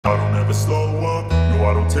never slow up, no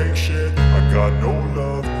I don't take shit. I got no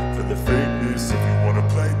love for the fakeness. If you wanna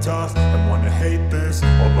play tough and wanna hate this,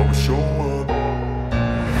 I'll always show up.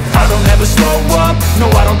 I don't ever slow up,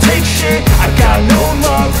 no I don't take shit. I got no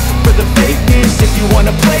love for the fakeness. If you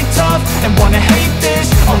wanna play tough and wanna hate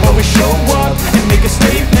this, I'll always show up and make a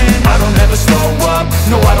statement. I don't ever slow up,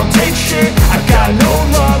 no I don't take shit. I got no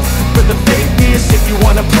love for the fakeness. If you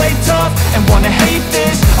wanna play tough and wanna hate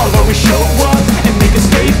this, I'll always show up and make a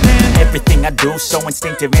statement. Everything I do so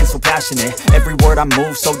instinctive and so passionate. Every word I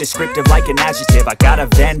move so descriptive like an adjective. I got a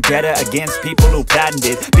vendetta against people who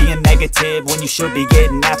patented being negative when you should be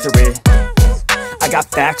getting after it. I got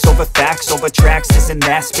facts over tracks, this and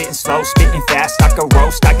that. Spitting slow, spitting fast. I could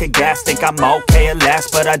roast, I could gas. Think I'm okay at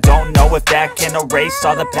last, but I don't know if that can erase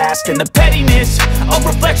all the past. And the pettiness, a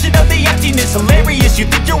reflection of the emptiness. Hilarious, you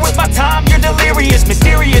think you're worth my time, you're delirious.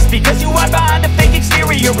 Mysterious, because you hide behind a fake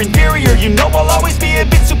exterior. Inferior, you know I'll always be a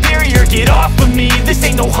bit superior. Get off of me, this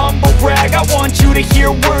ain't no humble brag. I want you to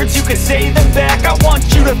hear words, you can say them back. I want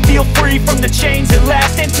you to feel free from the chains at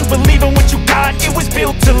last, and to believe in what you got, it was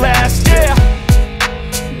built to last.